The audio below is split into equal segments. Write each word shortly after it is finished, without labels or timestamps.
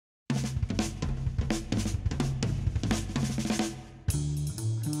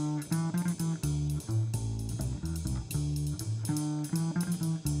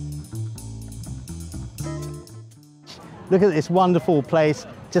Look at this wonderful place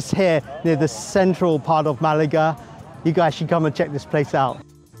just here near the central part of Malaga. You guys should come and check this place out.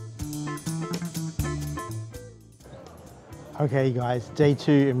 Okay guys, day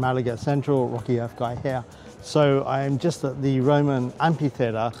 2 in Malaga, central Rocky Earth guy here. So I'm just at the Roman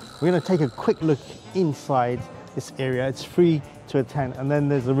Amphitheatre. We're going to take a quick look inside this area. It's free to attend, and then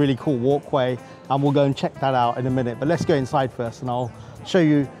there's a really cool walkway, and we'll go and check that out in a minute. But let's go inside first and I'll show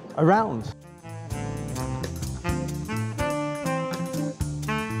you around.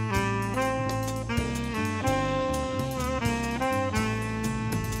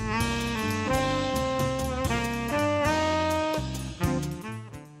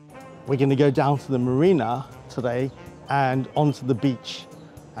 We're going to go down to the marina today and onto the beach,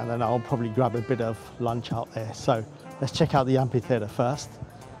 and then I'll probably grab a bit of lunch out there. So let's check out the amphitheatre first.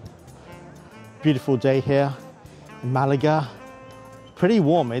 Beautiful day here in Malaga. Pretty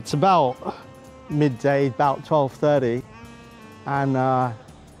warm. It's about midday, about 12:30, and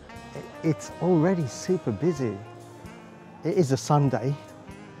it's already super busy. It is a Sunday,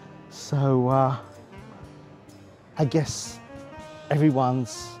 so I guess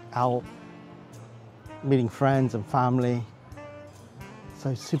everyone's out meeting friends and family,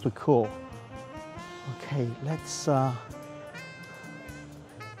 so super cool. Okay, let's have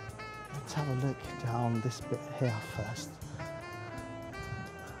a look down this bit here first.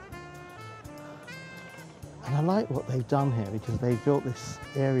 And I like what they've done here, because they built this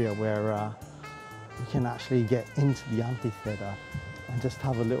area where you can actually get into the amphitheatre and just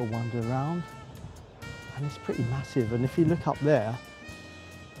have a little wander around, and it's pretty massive. And if you look up there,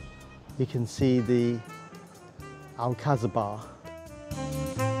 you can see the Alcazar.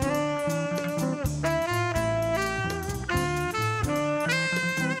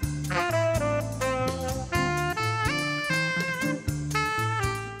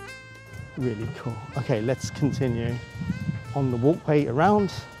 Really cool. Okay, let's continue on the walkway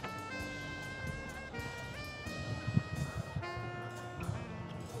around.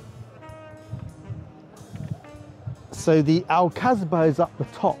 So the Alcazar is up the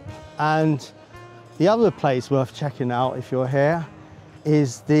top. And the other place worth checking out if you're here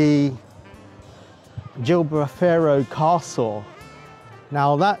is the Gibraltar Castle.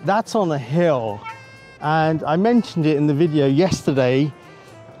 Now that's on a hill, and I mentioned it in the video yesterday,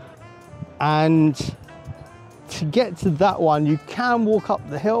 and to get to that one you can walk up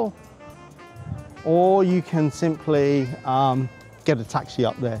the hill, or you can simply get a taxi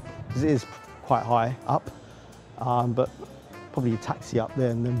up there, because it is quite high up, but probably a taxi up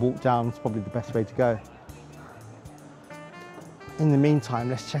there and then walk down is probably the best way to go. In the meantime,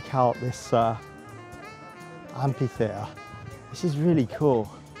 let's check out this amphitheatre. This is really cool.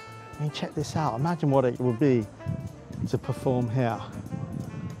 I mean, check this out. Imagine what it would be to perform here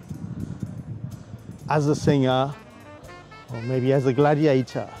as a singer, or maybe as a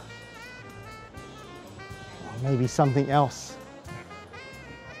gladiator, or maybe something else.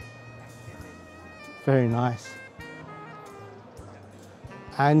 Very nice.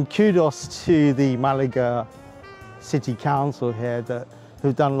 And kudos to the Malaga City Council here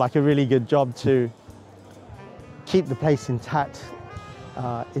who've done like a really good job to keep the place intact.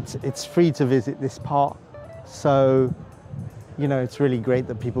 It's free to visit this part, so you know, it's really great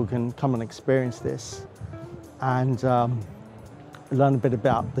that people can come and experience this and learn a bit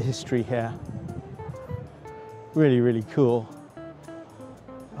about the history here. Really, really cool.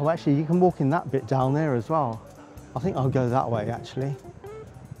 Oh, actually, you can walk in that bit down there as well. I think I'll go that way, actually.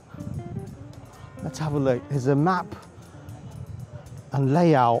 Let's have a look. There's a map and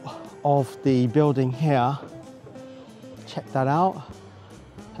layout of the building here. Check that out.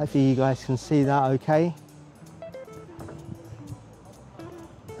 Hopefully you guys can see that okay.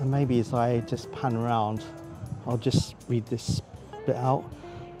 And maybe as I just pan around, I'll just read this bit out.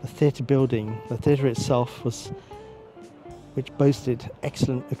 The theatre building, the theatre itself which boasted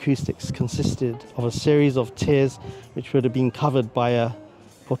excellent acoustics, consisted of a series of tiers which would have been covered by a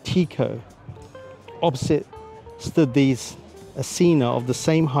portico. Opposite stood a scena of the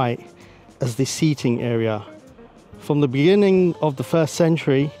same height as the seating area. From the beginning of the 1st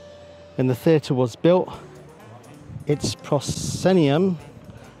century, when the theatre was built, its proscenium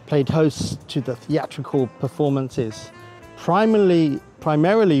played host to the theatrical performances,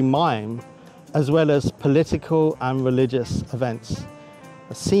 primarily mime, as well as political and religious events.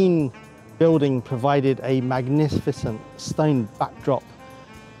 The scene building provided a magnificent stone backdrop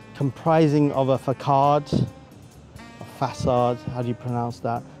comprising of a facade, how do you pronounce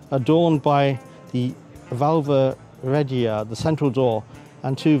that, adorned by the Valva Regia, the central door,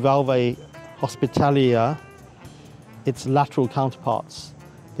 and 2 Valvae Hospitalia, its lateral counterparts.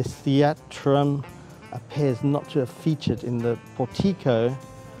 The theatrum appears not to have featured in the portico,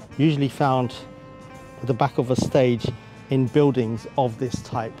 usually found at the back of a stage in buildings of this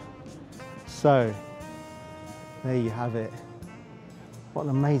type. So there you have it. What an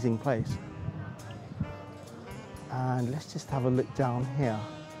amazing place. And let's just have a look down here.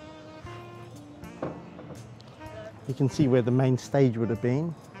 You can see where the main stage would have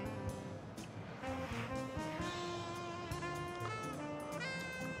been.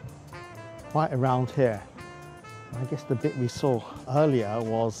 Right around here. I guess the bit we saw earlier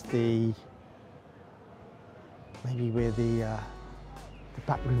was maybe where the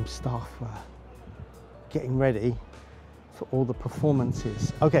backroom staff were getting ready for all the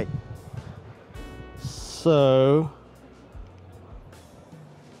performances. Okay, so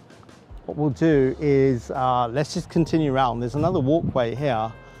what we'll do is let's just continue around. There's another walkway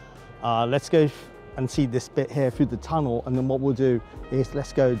here. Let's go and see this bit here through the tunnel, and then what we'll do is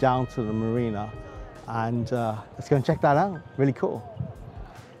let's go down to the marina and let's go and check that out. Really cool.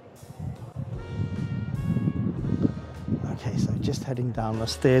 Okay, so just heading down the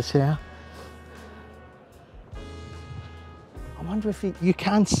stairs here. I wonder if you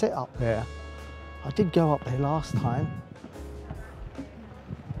can sit up there. I did go up there last time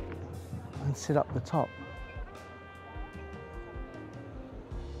and sit up the top.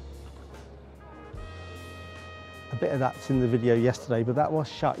 A bit of that's in the video yesterday, but that was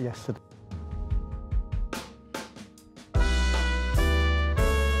shut yesterday.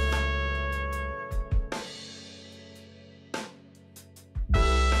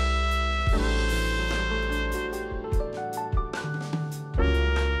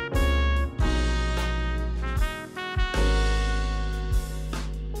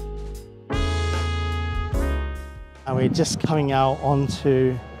 And we're just coming out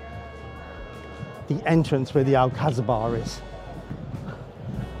onto the entrance where the Alcazar is,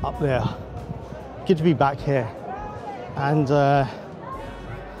 up there. Good to be back here. And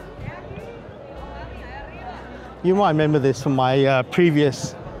you might remember this from my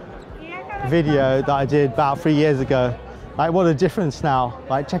previous video that I did about 3 years ago. Like, what a difference now.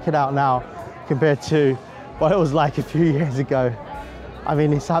 Like, check it out now compared to what it was like a few years ago. I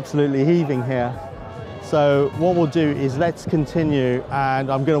mean, it's absolutely heaving here. So what we'll do is let's continue,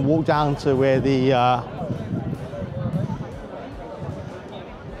 and I'm going to walk down to where the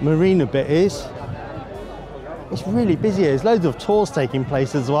marina bit is. It's really busy here. There's loads of tours taking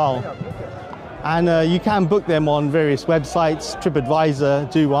place as well. And you can book them on various websites. TripAdvisor,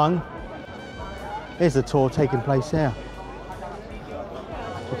 do one. There's a tour taking place here.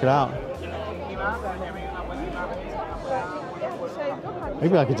 Check it out.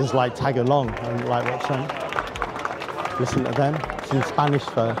 Maybe I could just like tag along and like watch them, listen to them. It's in Spanish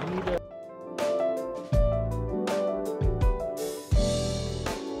though.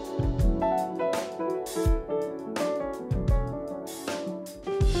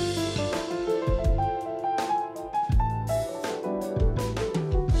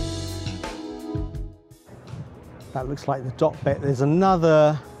 That looks like the dock bit. There's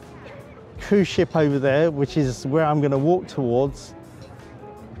another cruise ship over there, which is where I'm going to walk towards.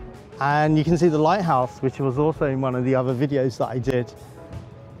 And you can see the lighthouse, which was also in one of the other videos that I did.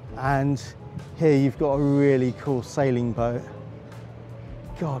 And here you've got a really cool sailing boat.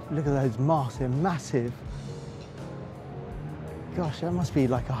 God, look at those masts, they're massive. Gosh, that must be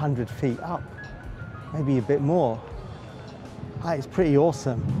like 100 feet up, maybe a bit more. That is pretty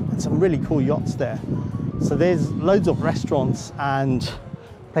awesome. And some really cool yachts there. So there's loads of restaurants and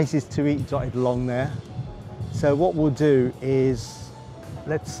places to eat dotted along there. So what we'll do is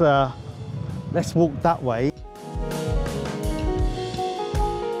let's walk that way.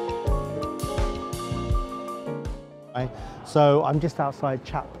 So I'm just outside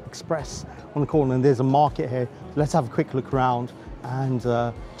Chap Express on the corner, and there's a market here. Let's have a quick look around and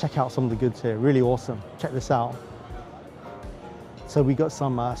check out some of the goods here. Really awesome. Check this out. So we got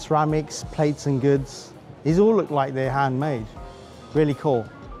some ceramics, plates and goods. These all look like they're handmade. Really cool.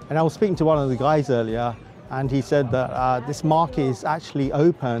 And I was speaking to one of the guys earlier, and he said that this market is actually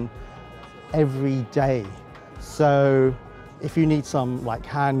open every day. So if you need some like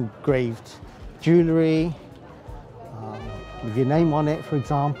hand-graved jewellery with your name on it, for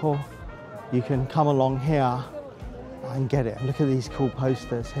example, you can come along here and get it. And look at these cool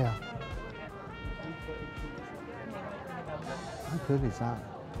posters here. How good is that?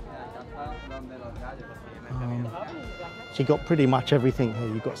 So you've got pretty much everything here.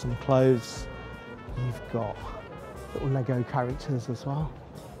 You've got some clothes, you've got little Lego characters as well.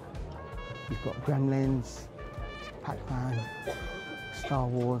 You've got Gremlins, Pac-Man, Star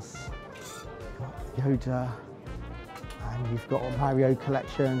Wars, you've got Yoda, and you've got a Mario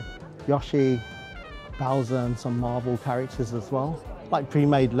collection, Yoshi, Bowser and some Marvel characters as well. Like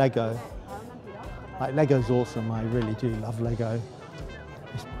pre-made Lego. Like Lego's awesome, I really do love Lego.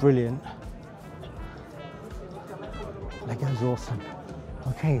 It's brilliant. Lego's awesome.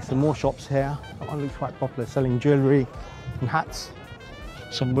 Okay, some more shops here. That one looks quite popular, selling jewellery and hats.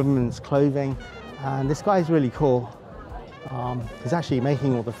 Some women's clothing. And this guy's really cool. He's actually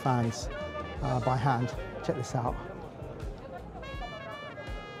making all the fans by hand. Check this out.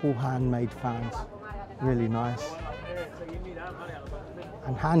 All handmade fans. Really nice.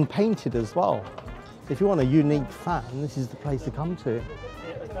 And hand painted as well. If you want a unique fan, this is the place to come to.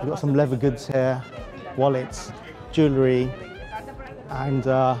 We've got some leather goods here, wallets, jewellery, and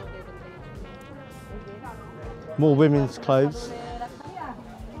more women's clothes.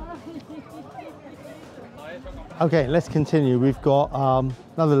 Okay, let's continue. We've got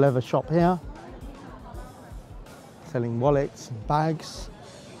another leather shop here, selling wallets and bags,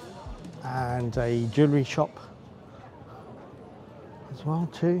 and a jewellery shop as well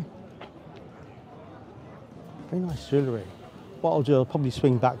too. Very nice jewellery. What I'll do, I'll probably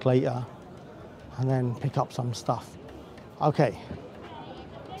swing back later and then pick up some stuff. Okay.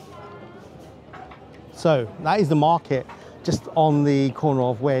 So that is the market just on the corner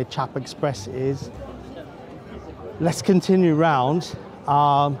of where Chap Express is. Let's continue round.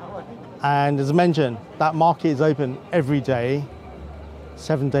 And as I mentioned, that market is open every day,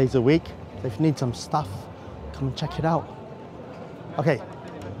 7 days a week. So if you need some stuff, come and check it out. Okay,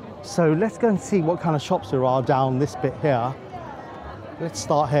 so let's go and see what kind of shops there are down this bit here. Let's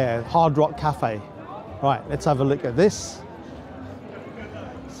start here, Hard Rock Cafe. Right, let's have a look at this.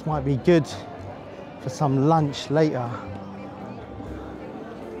 This might be good for some lunch later.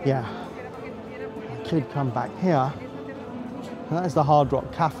 Yeah, I could come back here. And that is the Hard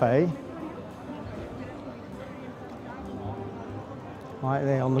Rock Cafe. Right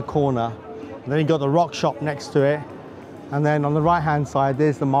there on the corner. And then you've got the rock shop next to it. And then on the right hand side,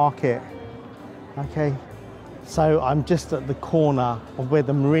 there's the market. Okay, so I'm just at the corner of where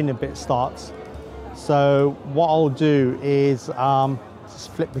the marina bit starts. So what I'll do is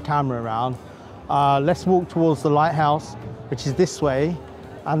just flip the camera around. Let's walk towards the lighthouse, which is this way.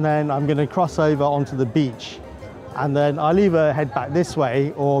 And then I'm gonna cross over onto the beach. And then I'll either head back this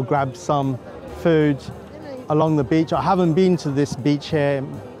way or grab some food along the beach. I haven't been to this beach here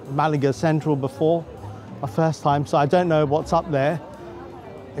in Malaga Central before, my first time, so I don't know what's up there.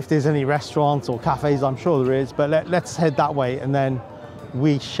 If there's any restaurants or cafes, I'm sure there is, but let's head that way and then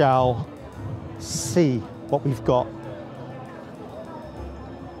we shall see what we've got.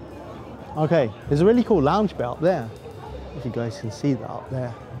 Okay, there's a really cool lounge bit up there, if you guys can see that up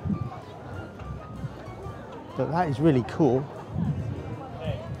there. But that is really cool.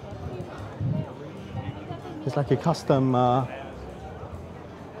 It's like a custom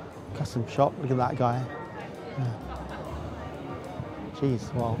shop. Look at that guy. Yeah.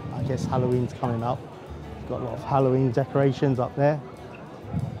 Jeez, well, I guess Halloween's coming up. Got a lot of Halloween decorations up there.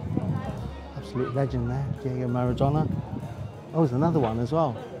 Absolute legend there, Diego Maradona. Oh, there's another one as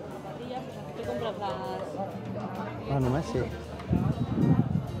well. Lionel Messi.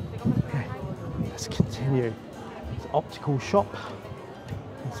 Okay, let's continue. It's an optical shop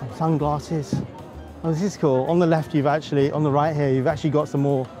and some sunglasses. Oh, this is cool. On the left, on the right here, you've actually got some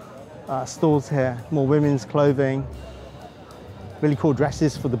more stores here, more women's clothing, really cool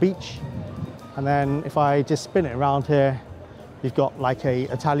dresses for the beach. And then if I just spin it around here, you've got like a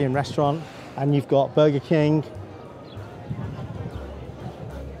Italian restaurant, and you've got Burger King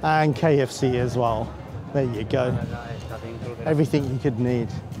and KFC as well. There you go. Everything you could need.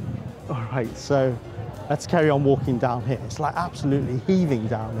 All right, so let's carry on walking down here. It's like absolutely heaving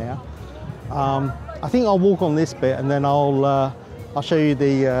down here. I think I'll walk on this bit and then I'll show you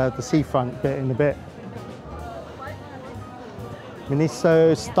the seafront bit in a bit.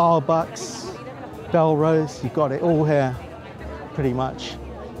 Miniso, Starbucks, Belrose, you've got it all here, pretty much.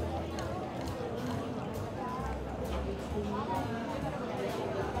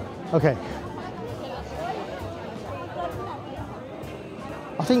 Okay.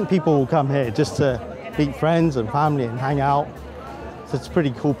 I think people will come here just to meet friends and family and hang out. So it's a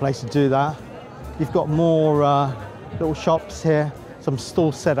pretty cool place to do that. You've got more little shops here, some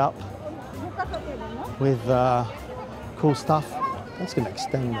stalls set up with cool stuff. I'm just going to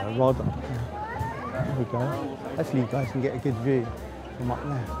extend the rod up there. There we go. Hopefully you guys can get a good view from up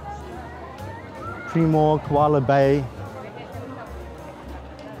there. Primor, Koala Bay,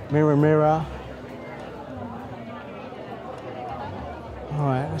 Mirror Mirror. All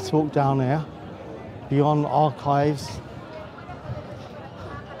right, let's walk down here. Beyond Archives.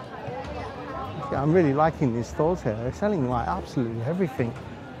 Yeah, I'm really liking these stores here. They're selling like absolutely everything.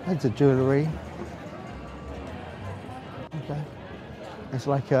 Loads of jewellery. It's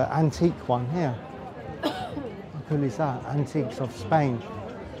like an antique one here. How cool is that? Antiques of Spain.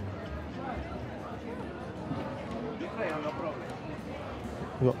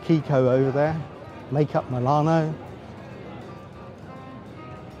 We've got Kiko over there. Makeup Milano.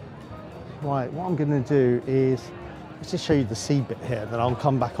 Right, what I'm going to do is let's just show you the sea bit here, then I'll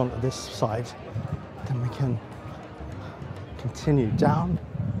come back onto this side. Then we can continue down.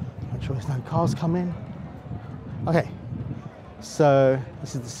 Make sure there's no cars coming. Okay, so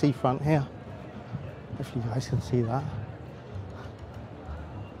this is the seafront here. Hopefully you guys can see that.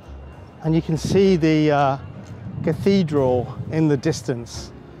 And you can see the cathedral in the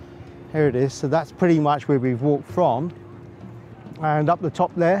distance. Here it is. So that's pretty much where we've walked from. And up the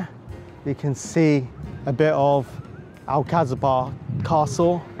top there, you can see a bit of Alcazaba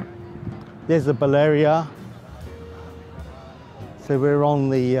Castle. There's the Balearia. So we're on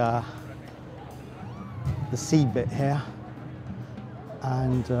the sea bit here.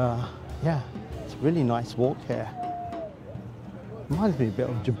 And yeah, it's a really nice walk here. Reminds me a bit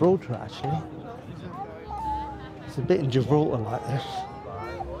of Gibraltar actually. It's a bit in Gibraltar like this.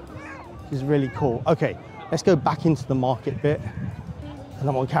 This is really cool. Okay, let's go back into the market bit and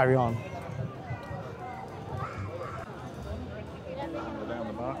then we'll carry on.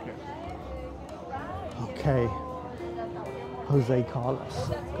 Okay, Jose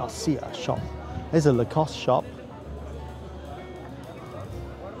Carlos Garcia shop. There's a Lacoste shop.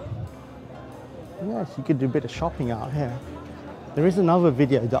 Yes, you could do a bit of shopping out here. There is another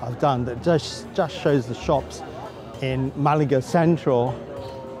video that I've done that just shows the shops in Malaga Central.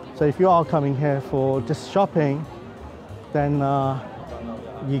 So if you are coming here for just shopping, then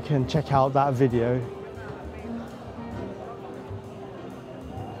you can check out that video.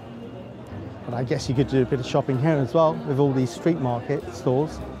 But I guess you could do a bit of shopping here as well with all these street market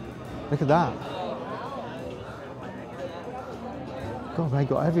stores. Look at that. God, they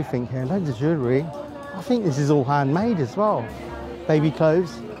got everything here. Loads of jewellery. I think this is all handmade as well. Baby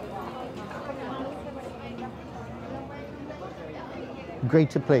clothes.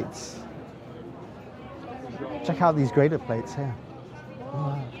 Grater plates. Check out these grater plates here.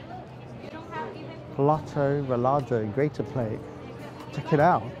 Wow. Plato Relado grater plate. Check it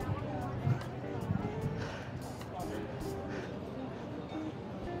out.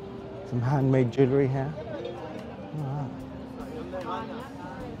 Some handmade jewellery here. Wow.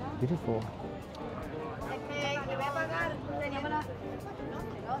 Beautiful.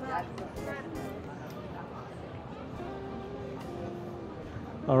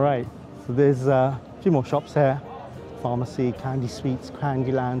 All right, so there's a few more shops here. Pharmacy, Candy Sweets,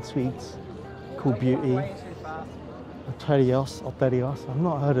 Candyland Sweets, Cool Beauty, Oterios. I've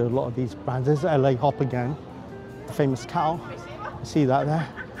not heard of a lot of these brands. There's LA Hop again, the famous cow. You see that there?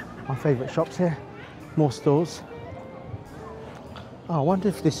 My favourite shops here. More stores. Oh, I wonder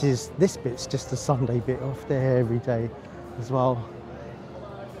if this bit's just the Sunday bit off there every day as well.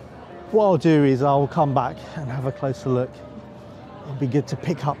 What I'll do is I'll come back and have a closer look. It'll be good to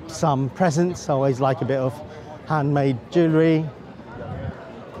pick up some presents. I always like a bit of handmade jewellery.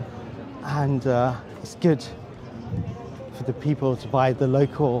 And it's good for the people to buy the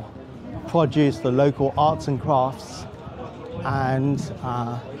local produce, the local arts and crafts. And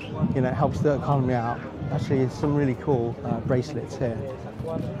you know, it helps the economy out. Actually, there's some really cool bracelets here.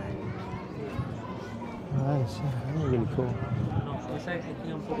 Nice, yeah, really cool.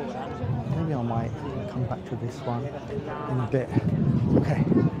 Maybe I might come back to this one in a bit. Okay.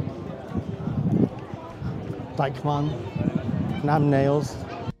 Deichmann, Nam Nails.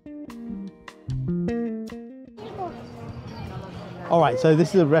 All right, so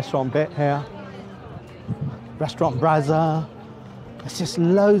this is a restaurant bit here. Restaurant Brazza. There's just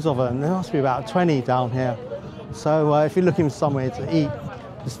loads of them. There must be about 20 down here. So if you're looking for somewhere to eat,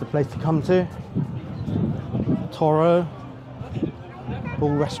 this is the place to come to. Toro,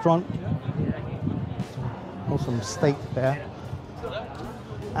 Bull Restaurant. Awesome steak there.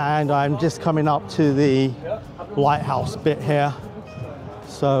 And I'm just coming up to the lighthouse bit here.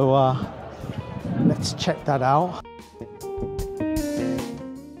 So let's check that out.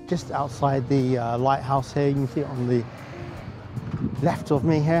 Just outside the lighthouse here, you can see it on the left of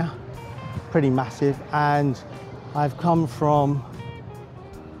me here. Pretty massive. And I've come from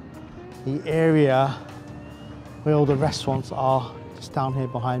the area where all the restaurants are, just down here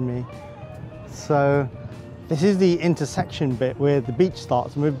behind me. So this is the intersection bit where the beach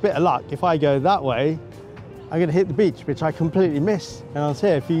starts, and with a bit of luck, if I go that way, I'm gonna hit the beach, which I completely missed when I was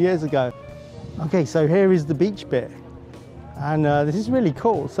here a few years ago. Okay, so here is the beach bit. And this is really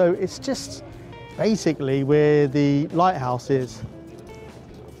cool. So it's just basically where the lighthouse is.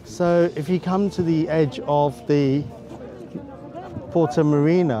 So if you come to the edge of the Puerto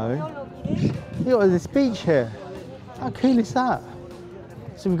Marina. Look at this beach here. How cool is that?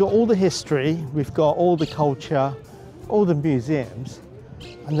 So we've got all the history, we've got all the culture, all the museums,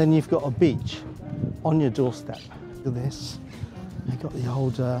 and then you've got a beach on your doorstep. Look at this. You've got the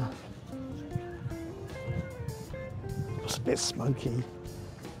old, it's a bit smoky.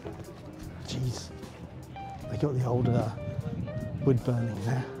 Jeez. They got the old wood burning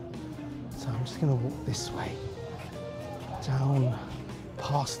there. So I'm just gonna walk this way, down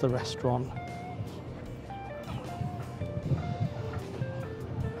past the restaurant.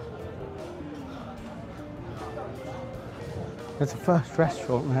 There's the first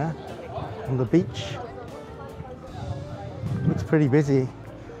restaurant there on the beach. Looks pretty busy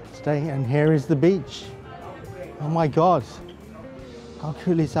today, and here is the beach. Oh my God, how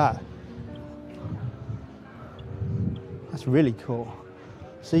cool is that? That's really cool.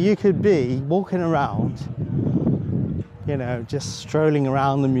 So you could be walking around, you know, just strolling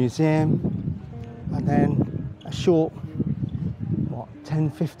around the museum, and then a short, what,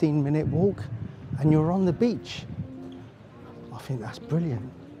 10-15 minute walk, and you're on the beach. I think that's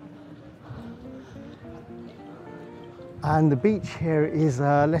brilliant. And the beach here is,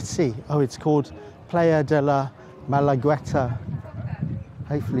 let's see, oh, it's called Playa de la Malagueta.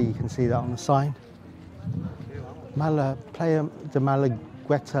 Hopefully you can see that on the sign. Playa de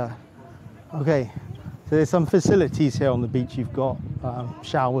Malagueta. Okay, so there's some facilities here on the beach. You've got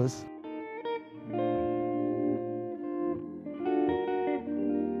showers.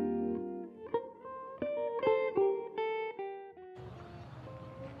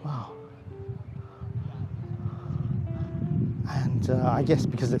 Wow. And I guess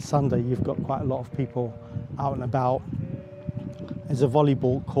because it's Sunday, you've got quite a lot of people out and about. There's a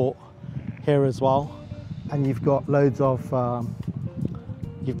volleyball court here as well. And you've got loads of,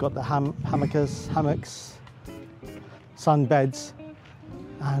 you've got the hammocks, sunbeds,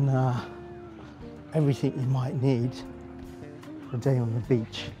 and everything you might need for a day on the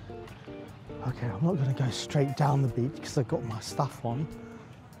beach. Okay, I'm not going to go straight down the beach because I've got my stuff on.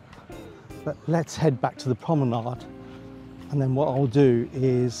 But let's head back to the promenade, and then what I'll do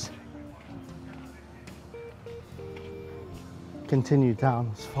is continue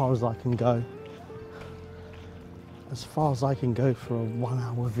down as far as I can go. As far as I can go for a 1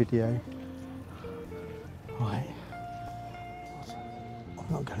 hour video. Right.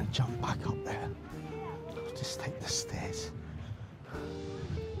 I'm not going to jump back up there. I'll just take the stairs.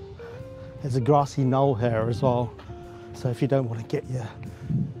 There's a grassy knoll here as well. So if you don't want to get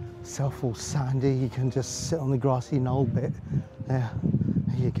yourself all sandy, you can just sit on the grassy knoll bit. There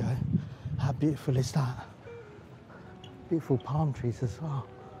you go. How beautiful is that? Beautiful palm trees as well.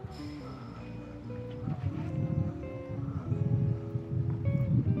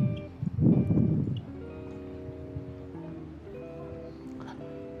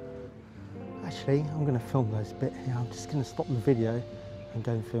 Actually, I'm going to film those bit here. I'm just going to stop the video and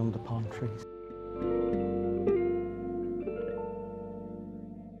go and film the palm trees.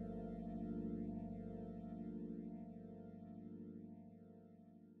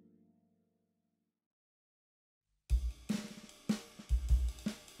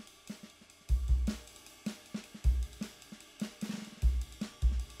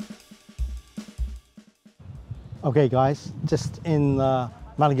 Okay guys, just in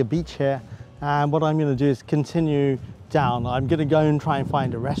Malaga Beach here. And what I'm going to do is continue down. I'm going to go and try and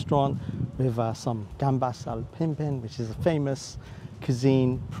find a restaurant with some gambas al pimpin, which is a famous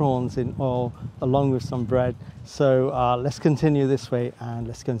cuisine, prawns in oil, along with some bread. So let's continue this way and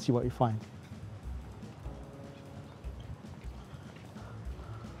let's go and see what we find.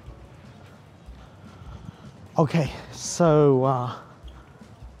 Okay, so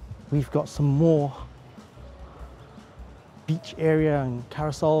we've got some more beach area and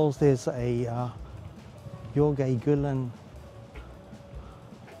carousels. There's a Jorge Gulen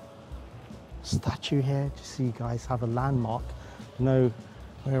statue here, just so you guys have a landmark, know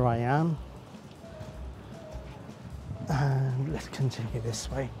where I am. And let's continue this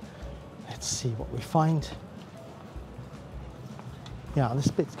way. Let's see what we find. Yeah, this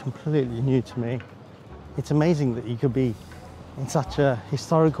bit's completely new to me. It's amazing that you could be in such a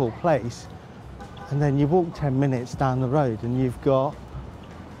historical place and then you walk 10 minutes down the road and you've got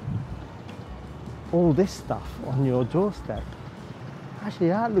all this stuff on your doorstep. Actually,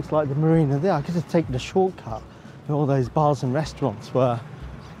 that looks like the marina there. I could have taken a shortcut where all those bars and restaurants were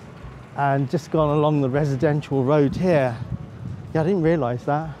and just gone along the residential road here. Yeah, I didn't realise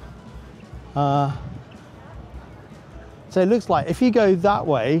that. So it looks like if you go that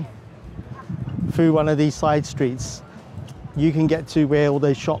way through one of these side streets, you can get to where all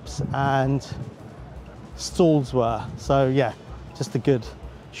those shops and stalls were. So yeah, just a good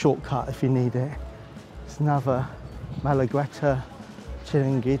shortcut if you need it. It's another Malagueta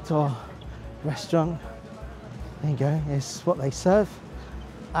Chiringuito restaurant. There you go, it's what they serve.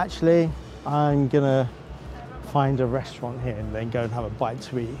 Actually, I'm gonna find a restaurant here and then go and have a bite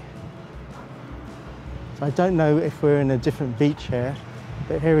to eat. So I don't know if we're in a different beach here,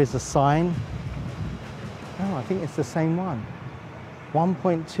 but here is a sign. Oh, I think it's the same one.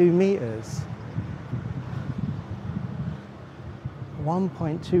 1.2 meters.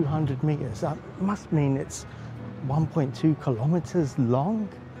 1.200 meters. That must mean it's 1.2 kilometers long.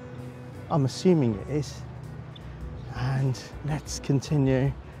 I'm assuming it is. And let's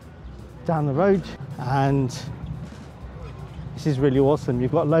continue down the road. And this is really awesome.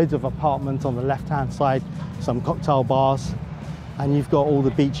 You've got loads of apartments on the left-hand side, some cocktail bars, and you've got all the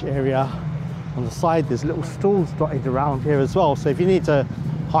beach area on the side. There's little stalls dotted around here as well. So if you need to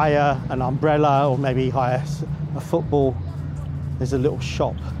hire an umbrella or maybe hire a football, there's a little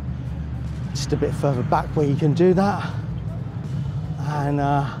shop just a bit further back where you can do that. And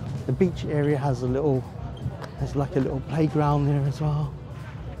the beach area has there's like a little playground there as well.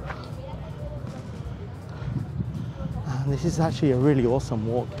 And this is actually a really awesome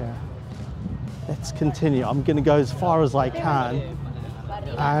walk here. Let's continue. I'm going to go as far as I can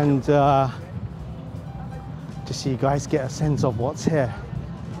and just so you guys get a sense of what's here.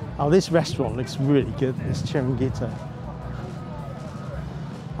 Oh, this restaurant looks really good, this Chiringuito.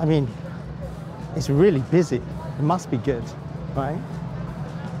 I mean, it's really busy. It must be good, right?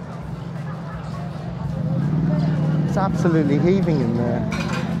 It's absolutely heaving in there.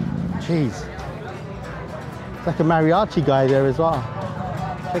 Jeez. It's like a mariachi guy there as well.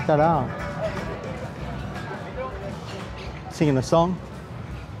 Check that out. Singing a song.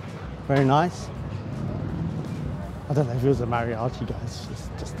 Very nice. I don't know if it was a mariachi guy, it's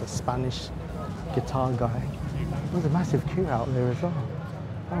just a Spanish guitar guy. There's a massive queue out there as well.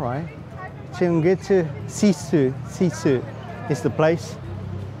 All right. Chiringuito Sisu is the place.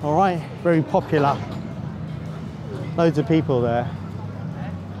 All right, very popular. Loads of people there.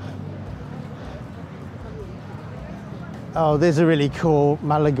 Oh, there's a really cool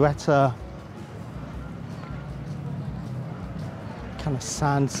Malagueta kind of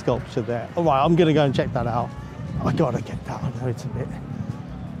sand sculpture there. All right, I'm gonna go and check that out. I gotta get that. I know it's a bit.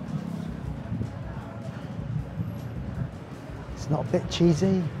 It's not a bit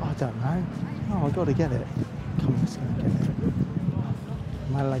cheesy. I don't know. Oh, I gotta get it. Come on, let's go get it.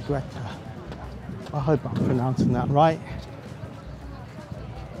 Malagueta. I hope I'm pronouncing that right.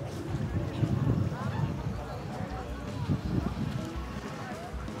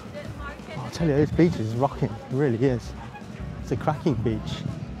 Oh, I'll tell you, this beach is rocking. It really is. It's a cracking beach.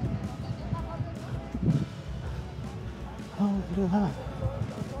 Oh, look at that.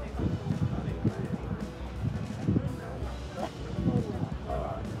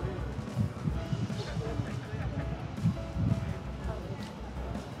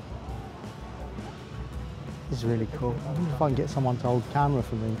 This is really cool. I wonder if I can get someone to hold camera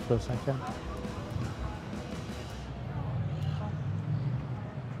for me for a second.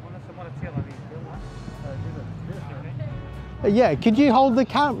 Yeah, could you hold the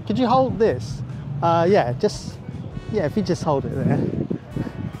cam? Could you hold this? Yeah, if you just hold it there.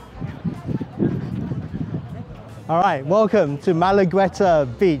 All right, welcome to Malagueta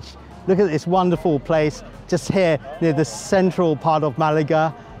Beach. Look at this wonderful place just here near the central part of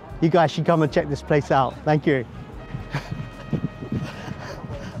Malaga. You guys should come and check this place out. Thank you.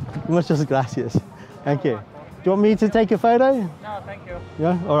 Muchas gracias. Thank you. Do you want me to take a photo? No, thank you.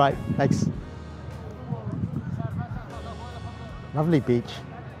 Yeah? All right, thanks. Lovely beach.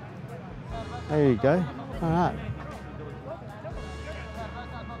 There you go. All right.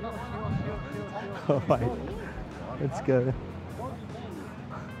 All right, let's go.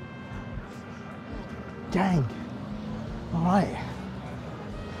 Dang. All right.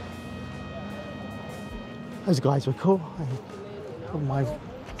 Those guys were cool. I got my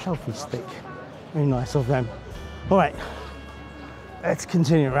selfie stick. Very nice of them. All right, let's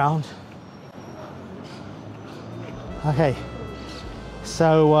continue around. Okay,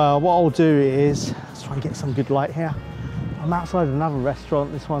 so what I'll do is, let's try and get some good light here. I'm outside another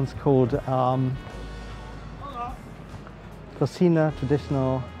restaurant. This one's called Cocina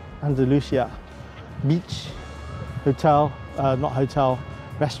Traditional Andalusia Beach Hotel, not hotel,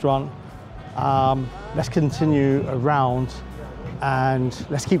 restaurant. Let's continue around and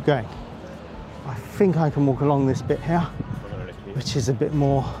let's keep going. I think I can walk along this bit here, which is a bit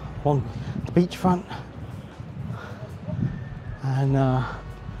more on the beachfront. And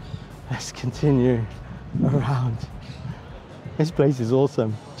let's continue around. This place is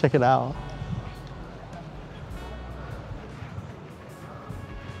awesome. Check it out.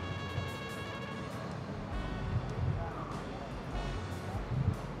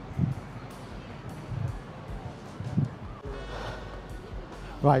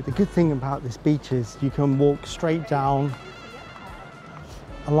 Right, the good thing about this beach is you can walk straight down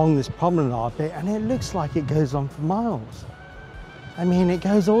along this promenade bit and it looks like it goes on for miles. I mean, it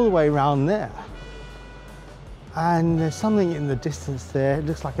goes all the way around there. And there's something in the distance there. It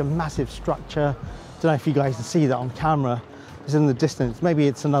looks like a massive structure. Don't know if you guys can see that on camera. It's in the distance. Maybe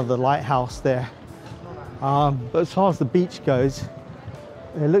it's another lighthouse there. But as far as the beach goes,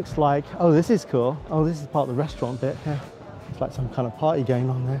 it looks like, oh, this is cool. Oh, this is part of the restaurant bit here. It's like some kind of party going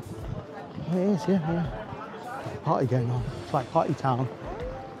on there. Oh, it is, yeah. Party going on. It's like party town.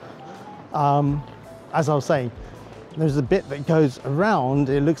 As I was saying, there's a bit that goes around.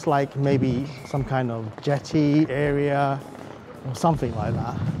 It looks like maybe some kind of jetty area or something like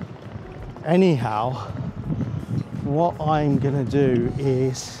that. Anyhow, what I'm gonna do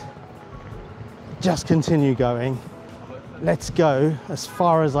is just continue going. Let's go as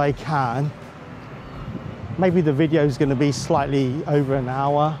far as I can. Maybe the video is gonna be slightly over an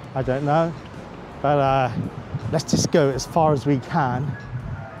hour, I don't know. But let's just go as far as we can.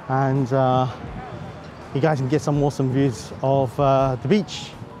 And you guys can get some awesome views of the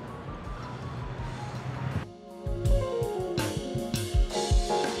beach.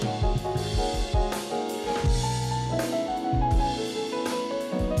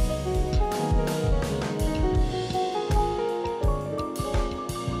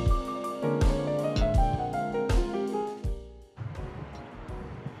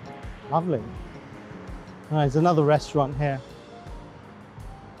 Lovely. There's another restaurant here.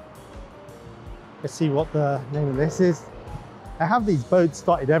 Let's see what the name of this is. I have these boats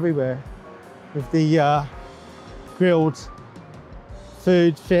dotted everywhere with the grilled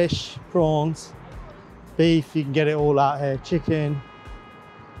food, fish, prawns, beef. You can get it all out here. Chicken,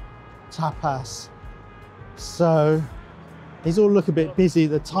 tapas. So these all look a bit busy.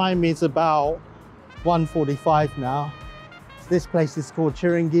 The time is about 1:45 now. So this place is called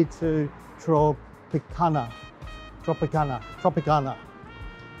Chiringuito Tropicana.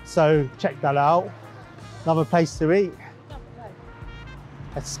 So check that out. Another place to eat.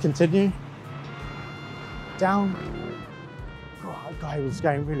 Let's continue. Down. Oh, that guy was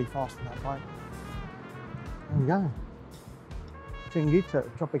going really fast on that bike. There we go. Chiringuito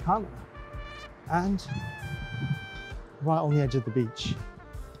Tropicana. And right on the edge of the beach.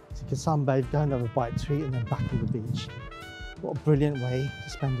 So you can sunbathe, go and have a bite to eat, and then back on the beach. What a brilliant way to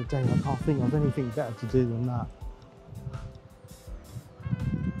spend a day. I can't think of anything better to do than that.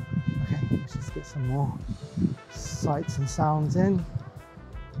 Okay, let's just get some more sights and sounds in.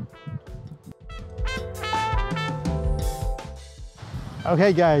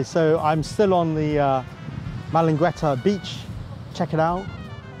 Okay guys, so I'm still on the Malagueta Beach. Check it out.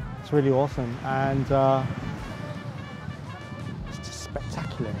 It's really awesome, and it's just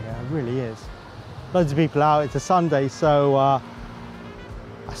spectacular here. It really is. Loads of people out. It's a Sunday, so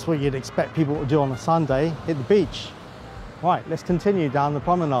that's what you'd expect people to do on a Sunday, hit the beach. Right, let's continue down the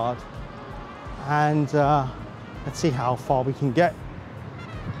promenade and let's see how far we can get.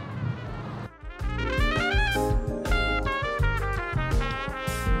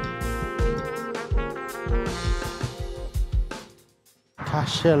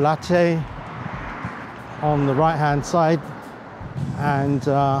 Cassia latte on the right hand side, and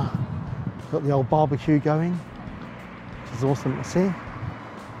got the old barbecue going, which is awesome to see.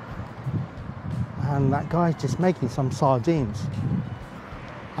 And that guy's just making some sardines.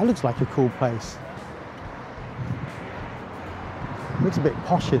 That looks like a cool place. Looks a bit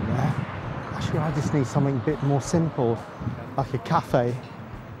posh in there. Actually, I just need something a bit more simple, like a cafe.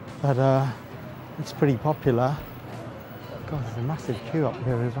 But it's pretty popular. God, there's a massive queue up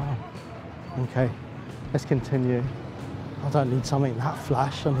here as well. Okay, let's continue. I don't need something that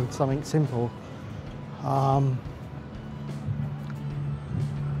flash, I need something simple. Oh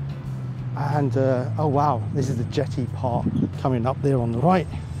wow, this is the jetty part coming up there on the right.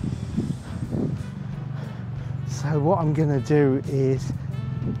 So what I'm gonna do is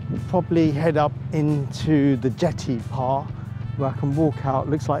probably head up into the jetty part where I can walk out.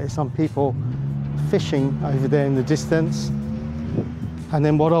 Looks like there's some people fishing over there in the distance. And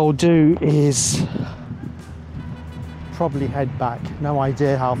then what I'll do is probably head back. No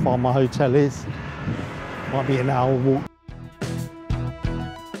idea how far my hotel is. Might be an hour walk.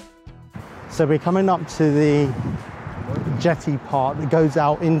 So we're coming up to the jetty part that goes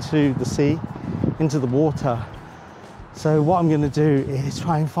out into the sea, into the water. So what I'm going to do is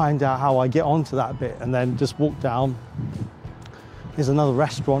try and find out how I get onto that bit and then just walk down. There's another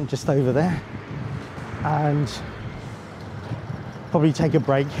restaurant just over there, and probably take a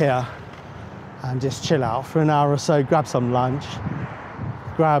break here and just chill out for an hour or so, grab some lunch,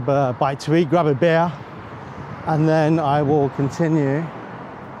 grab a bite to eat, grab a beer, and then I will continue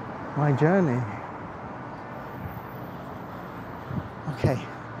my journey. Okay.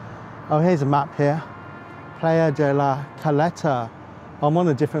 Oh, here's a map here. Playa de la Caleta. I'm on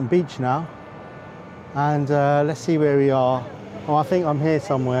a different beach now. And let's see where we are. Oh, I think I'm here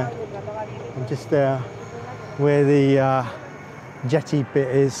somewhere. I'm just there where the jetty bit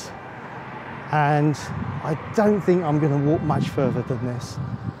is. And I don't think I'm going to walk much further than this.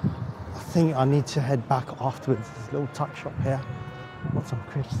 I think I need to head back afterwards. There's a little tuck shop here. Got some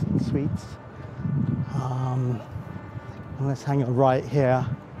crisps and sweets. And let's hang a right here.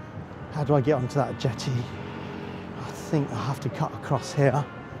 How do I get onto that jetty? I think I have to cut across here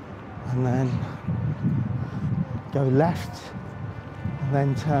and then go left and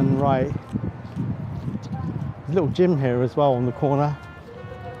then turn right. There's a little gym here as well on the corner.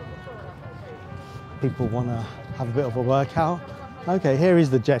 People want to have a bit of a workout. Okay, here is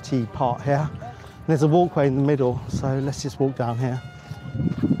the jetty part here. There's a walkway in the middle, so let's just walk down here.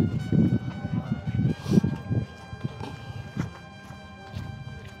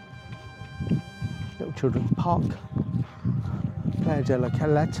 Little children's park. Playa de la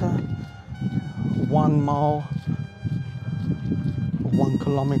Caleta. 1 mile, 1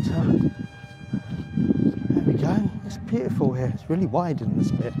 kilometre. There we go. It's beautiful here. It's really wide in this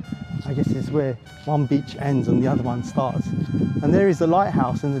bit. I guess it's where one beach ends and the other one starts. And there is the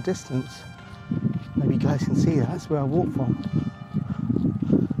lighthouse in the distance. Maybe you guys can see that. That's where I walked from.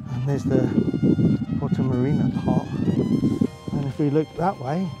 And there's the Puerto Marina part. And if we look that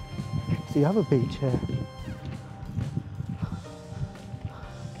way, it's the other beach here.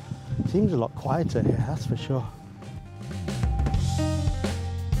 Seems a lot quieter here, that's for sure.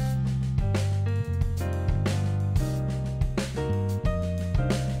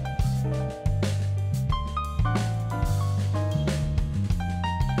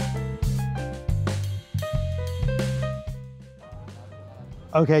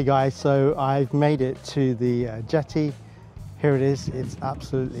 Okay guys, so I've made it to the jetty. Here it is. It's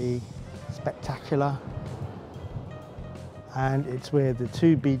absolutely spectacular. And it's where the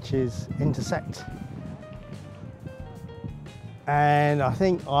two beaches intersect. And I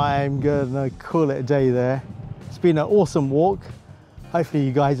think I'm gonna call it a day there. It's been an awesome walk. Hopefully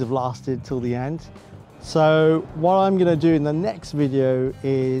you guys have lasted till the end. So what I'm gonna do in the next video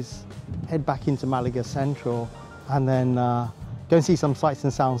is head back into Malaga Central and then go and see some sights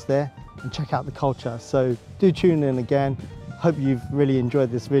and sounds there and check out the culture. So do tune in again. Hope you've really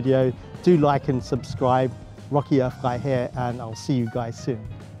enjoyed this video. Do like and subscribe. Rocky Earth Guy here, and I'll see you guys soon.